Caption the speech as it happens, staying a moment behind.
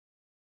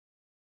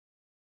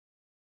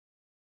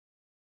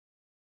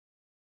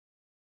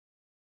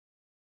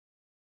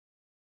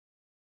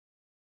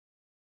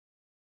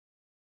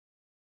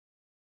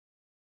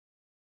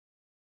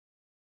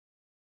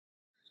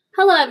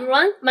Hello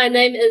everyone, my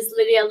name is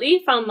Lydia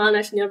Lee from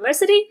Monash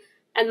University,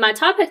 and my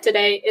topic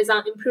today is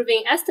on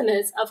improving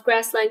estimates of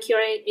grassland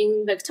curing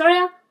in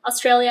Victoria,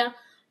 Australia,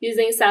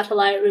 using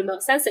satellite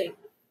remote sensing.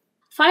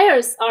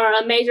 Fires are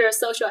a major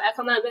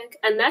socio-economic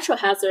and natural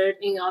hazard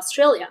in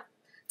Australia.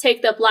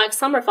 Take the Black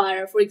Summer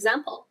Fire, for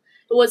example.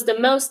 It was the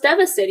most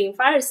devastating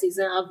fire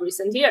season of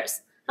recent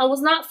years, and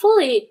was not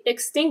fully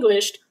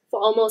extinguished for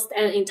almost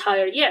an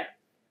entire year.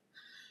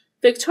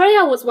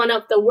 Victoria was one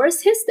of the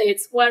worst hit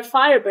states where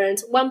fire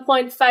burned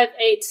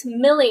 1.58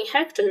 million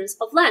hectares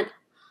of land,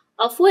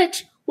 of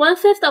which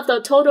 1/5 of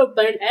the total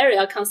burned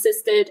area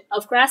consisted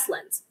of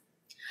grasslands.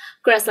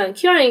 Grassland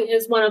curing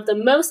is one of the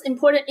most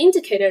important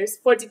indicators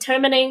for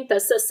determining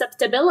the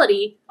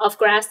susceptibility of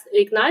grass to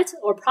ignite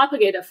or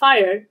propagate a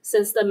fire,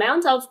 since the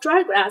amount of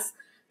dry grass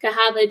can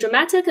have a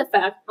dramatic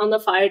effect on the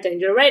fire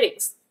danger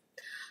ratings.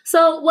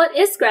 So what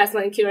is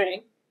grassland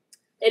curing?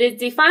 It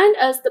is defined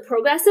as the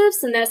progressive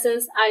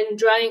senescence and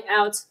drying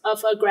out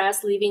of a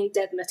grass leaving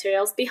dead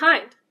materials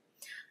behind.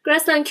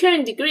 Grassland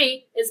curing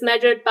degree is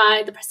measured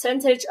by the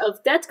percentage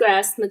of dead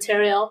grass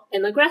material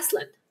in the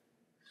grassland.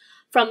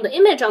 From the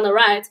image on the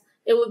right,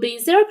 it would be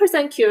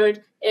 0%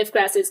 cured if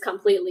grass is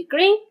completely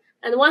green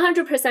and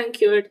 100%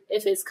 cured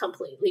if it's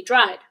completely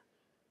dried.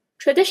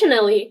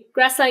 Traditionally,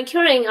 grassland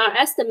curing are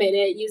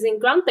estimated using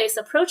ground-based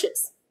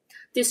approaches.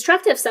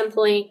 Destructive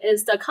sampling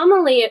is the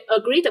commonly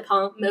agreed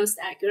upon most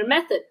accurate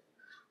method.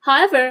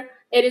 However,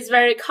 it is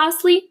very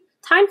costly,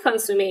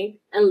 time-consuming,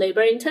 and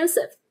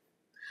labor-intensive.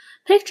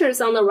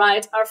 Pictures on the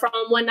right are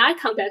from when I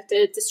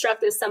conducted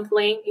destructive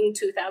sampling in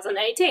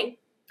 2018.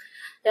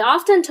 It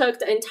often took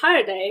the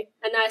entire day,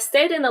 and I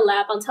stayed in the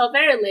lab until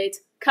very late,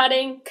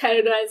 cutting,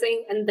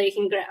 categorizing, and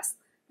baking grass.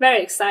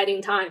 Very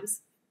exciting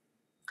times.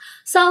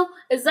 So,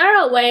 is there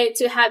a way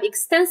to have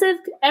extensive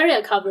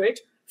area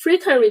coverage,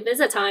 frequent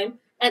revisit time,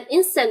 and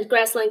instant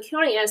grassland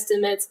curing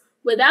estimates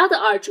without the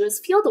arduous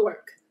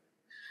fieldwork?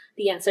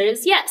 The answer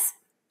is yes.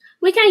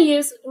 We can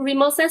use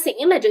remote sensing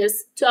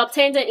images to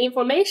obtain the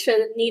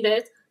information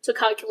needed to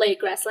calculate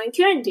grassland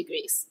curing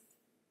degrees.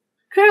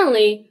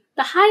 Currently,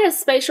 the highest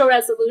spatial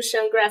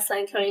resolution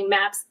grassland curing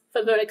maps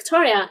for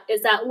Victoria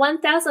is at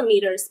 1,000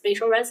 meters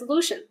spatial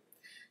resolution,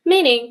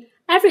 meaning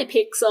every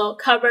pixel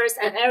covers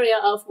an area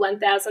of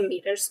 1,000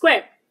 meters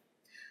squared.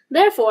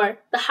 Therefore,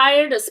 the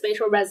higher the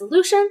spatial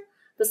resolution,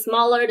 the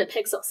smaller the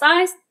pixel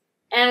size,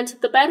 and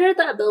the better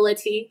the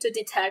ability to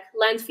detect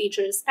land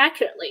features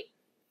accurately.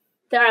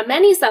 There are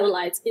many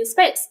satellites in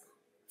space.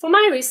 For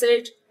my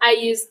research, I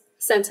used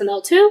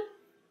Sentinel-2,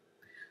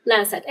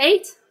 Landsat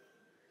 8,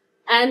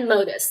 and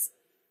MODIS.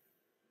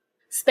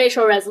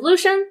 Spatial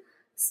resolution,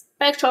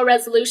 spectral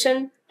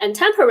resolution, and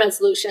temporal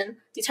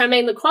resolution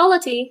determine the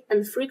quality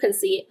and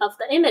frequency of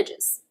the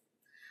images.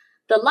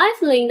 The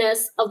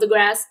liveliness of the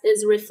grass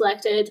is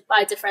reflected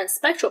by different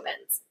spectral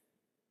bands.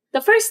 The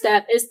first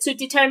step is to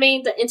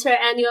determine the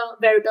interannual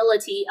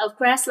variability of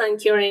grassland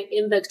curing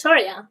in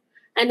Victoria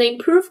and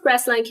improve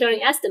grassland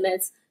curing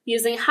estimates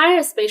using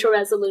higher spatial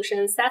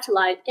resolution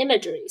satellite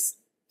imageries.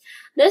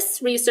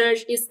 This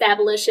research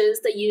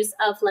establishes the use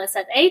of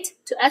Landsat 8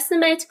 to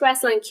estimate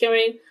grassland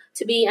curing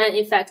to be an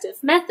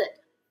effective method.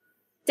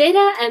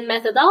 Data and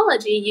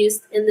methodology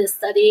used in this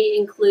study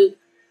include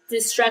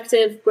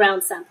destructive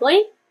ground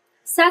sampling,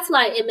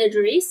 satellite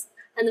imageries,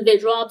 and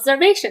visual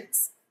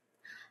observations.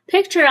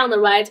 Picture on the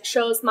right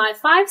shows my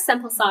 5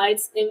 sample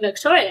sites in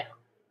Victoria.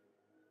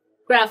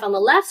 Graph on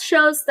the left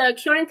shows the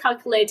curing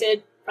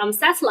calculated from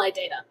satellite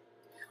data.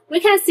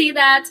 We can see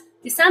that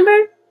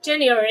December,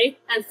 January,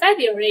 and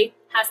February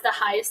has the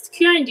highest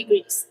curing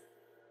degrees.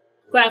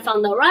 Graph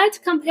on the right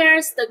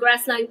compares the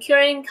grassland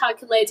curing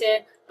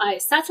calculated by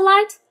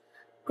satellite,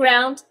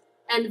 ground,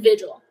 and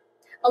visual,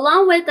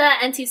 along with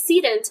the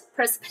antecedent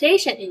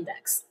precipitation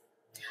index.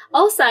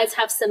 All sites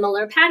have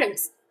similar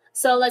patterns.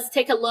 So let's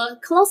take a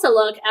closer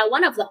look at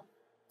one of them.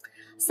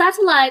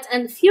 Satellite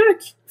and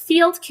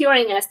field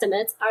curing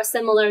estimates are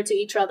similar to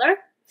each other,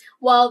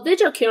 while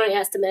visual curing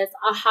estimates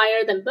are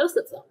higher than both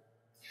of them.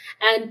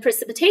 And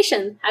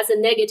precipitation has a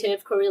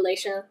negative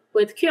correlation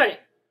with curing.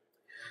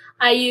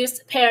 I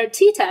used pair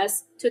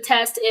t-tests to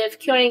test if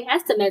curing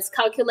estimates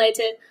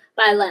calculated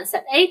by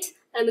Landsat 8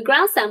 and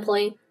ground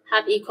sampling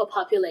have equal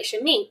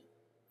population mean.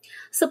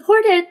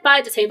 Supported by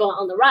the table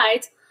on the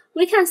right,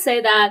 we can say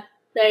that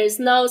there is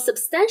no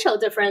substantial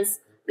difference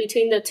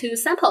between the two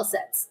sample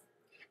sets,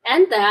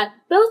 and that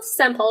both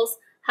samples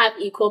have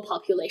equal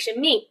population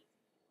mean.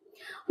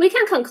 We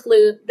can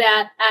conclude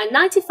that at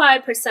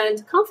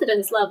 95%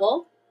 confidence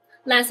level,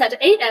 Landsat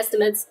 8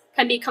 estimates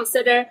can be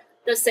considered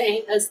the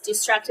same as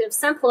destructive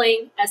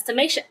sampling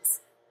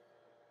estimations.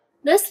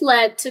 This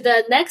led to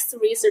the next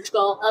research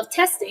goal of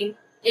testing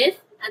if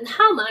and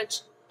how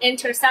much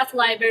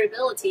intersatellite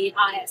variability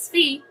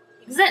ISV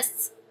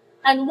exists,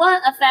 and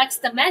what affects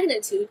the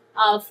magnitude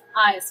of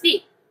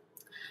ISV.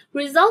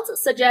 Results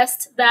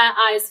suggest that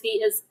ISV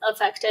is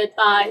affected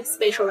by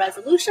spatial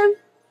resolution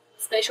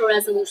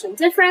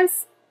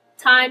difference,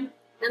 time,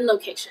 and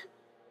location.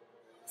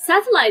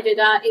 Satellite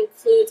data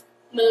include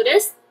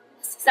MODIS,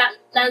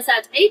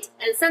 Landsat 8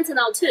 and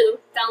Sentinel-2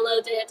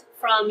 downloaded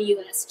from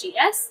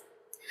USGS.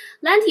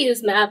 Land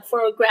use map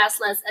for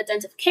grasslands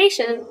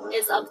identification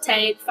is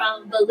obtained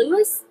from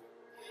Lewis,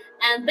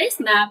 and base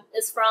map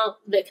is from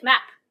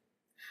VicMap.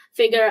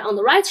 Figure on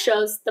the right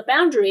shows the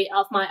boundary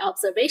of my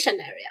observation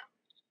area.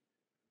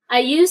 I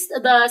used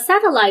the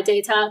satellite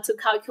data to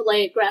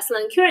calculate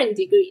grassland curing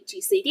degree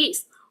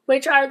GCDs,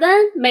 which are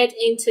then made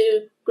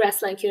into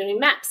grassland curing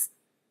maps.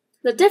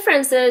 The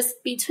differences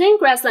between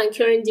grassland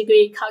curing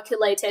degree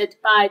calculated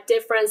by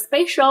different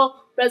spatial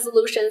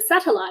resolution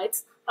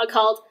satellites are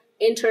called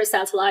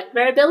intersatellite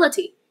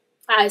variability,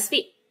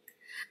 ISV.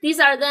 These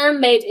are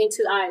then made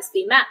into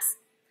ISV maps.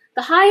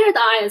 The higher the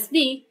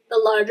ISV, the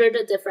larger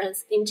the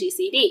difference in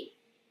GCD.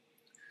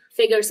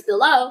 Figures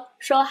below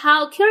show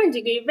how curing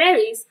degree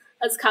varies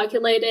as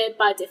calculated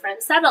by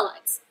different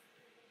satellites.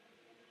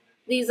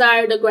 These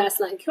are the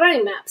grassland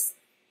curing maps.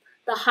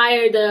 The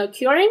higher the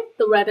curing,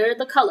 the redder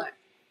the color.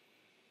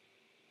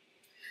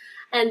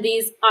 And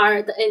these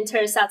are the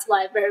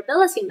intersatellite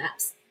variability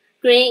maps.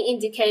 Green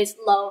indicates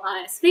low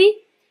ISV,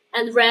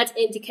 and red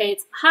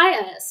indicates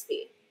high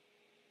ISV.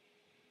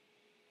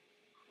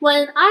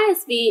 When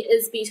ISV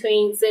is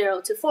between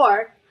 0 to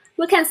 4,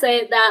 we can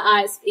say that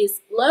ISV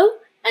is low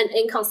and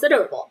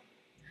inconsiderable.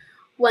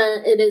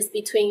 When it is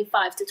between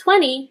 5 to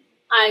 20,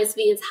 ISV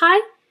is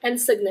high and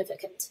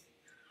significant.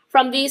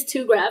 From these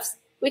two graphs,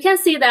 we can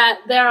see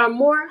that there are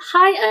more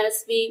high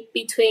ISV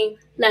between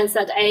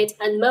Landsat 8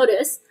 and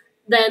MODIS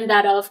than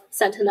that of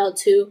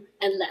Sentinel-2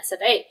 and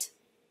Landsat 8.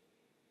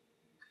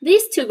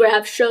 These two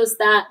graphs shows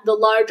that the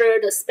larger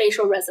the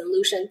spatial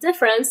resolution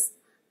difference,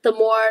 the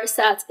more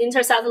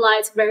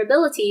intersatellite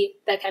variability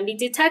that can be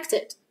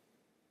detected.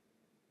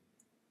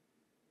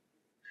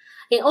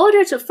 In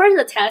order to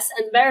further test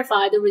and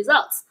verify the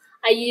results,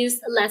 I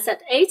used Landsat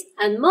 8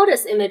 and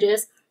MODIS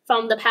images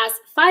from the past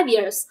 5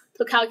 years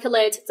to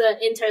calculate the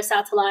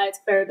intersatellite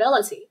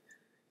variability.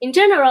 In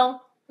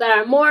general, there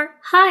are more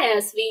high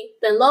ISV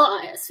than low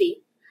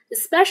ISV,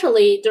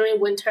 especially during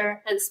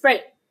winter and spring.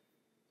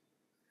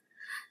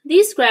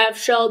 These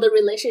graphs show the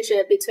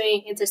relationship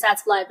between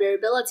intersatellite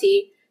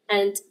variability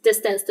and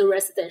distance to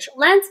residential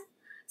land,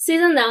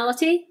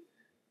 seasonality,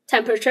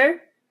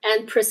 temperature,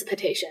 and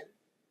precipitation.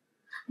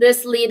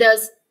 This leads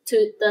us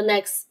to the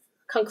next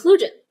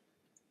conclusion.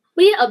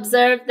 We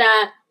observe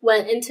that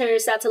when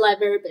intersatellite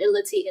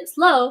variability is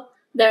low,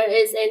 there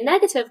is a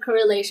negative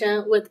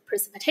correlation with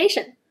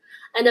precipitation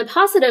and a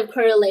positive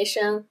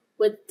correlation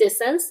with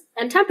distance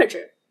and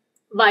temperature,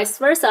 vice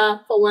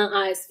versa for when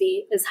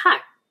ISV is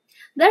high.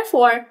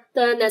 Therefore,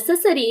 the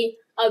necessity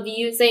of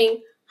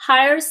using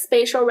higher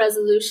spatial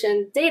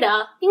resolution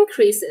data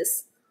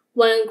increases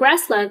when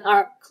grasslands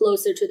are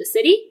closer to the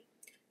city,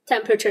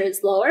 temperature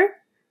is lower,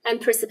 and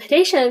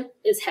precipitation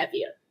is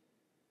heavier.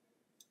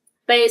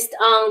 Based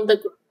on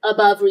the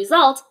above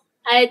result,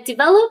 I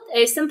developed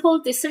a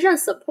simple decision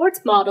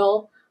support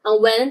model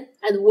on when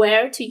and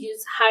where to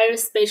use higher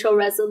spatial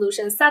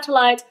resolution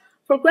satellite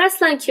for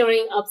grassland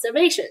curing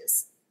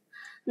observations.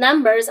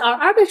 Numbers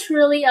are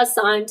arbitrarily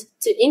assigned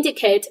to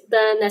indicate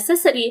the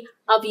necessity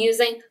of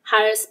using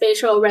higher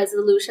spatial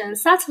resolution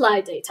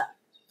satellite data.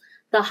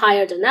 The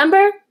higher the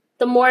number,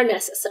 the more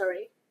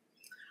necessary.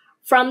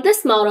 From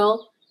this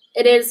model,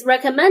 it is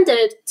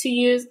recommended to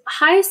use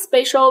high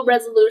spatial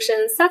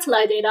resolution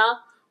satellite data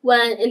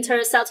when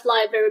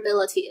intersatellite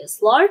variability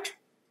is large,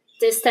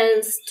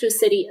 distance to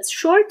city is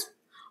short,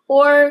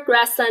 or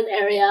grassland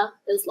area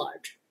is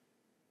large.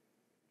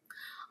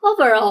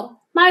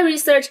 Overall, my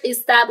research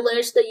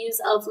established the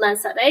use of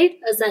Landsat 8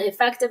 as an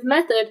effective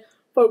method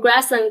for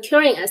grassland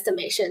curing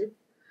estimation.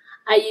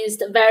 I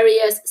used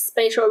various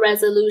spatial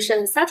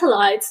resolution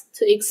satellites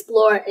to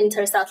explore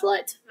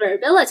intersatellite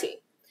variability,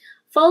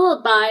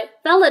 followed by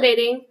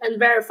validating and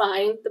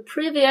verifying the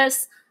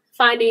previous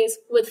findings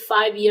with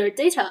 5-year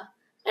data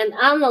and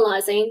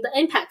analyzing the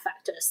impact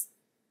factors.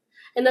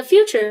 In the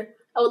future,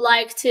 I would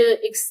like to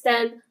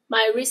extend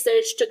my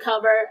research to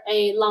cover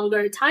a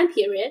longer time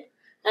period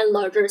and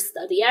larger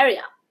study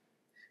area.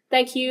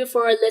 Thank you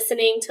for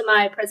listening to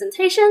my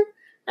presentation,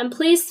 and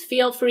please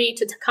feel free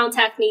to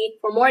contact me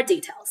for more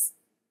details.